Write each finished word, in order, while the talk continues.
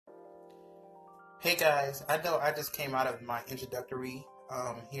Hey guys, I know I just came out of my introductory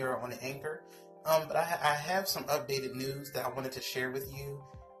here on the Anchor, but I have some updated news that I wanted to share with you.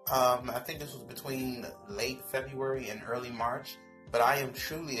 I think this was between late February and early March, but I am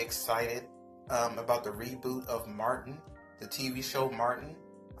truly excited about the reboot of Martin, the TV show Martin.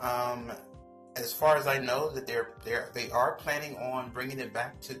 Um, as far as I know, that they are planning on bringing it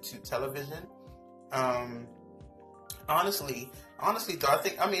back to television. Um, honestly, though,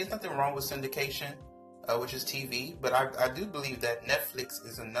 I mean, there's nothing wrong with syndication, which is TV, but I do believe that Netflix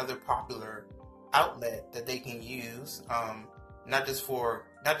is another popular outlet that they can use, not just for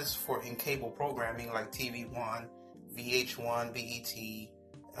in cable programming like TV1, VH1,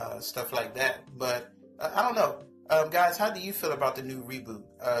 BET, stuff like that. But I don't know, guys, how do you feel about the new reboot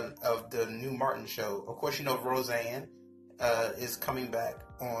of the new Martin show? Of course, you know Roseanne is coming back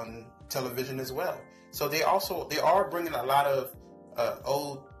on television as well. So they are bringing a lot of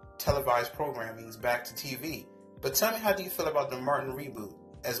old televised programmings back to TV. But tell me, how do you feel about the Martin reboot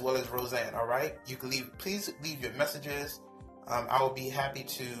as well as Roseanne? All right, you can please leave your messages. I will be happy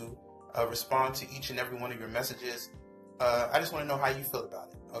to respond to each and every one of your messages. I just want to know how you feel about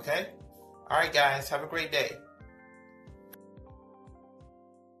it. Okay. All right, guys, have a great day.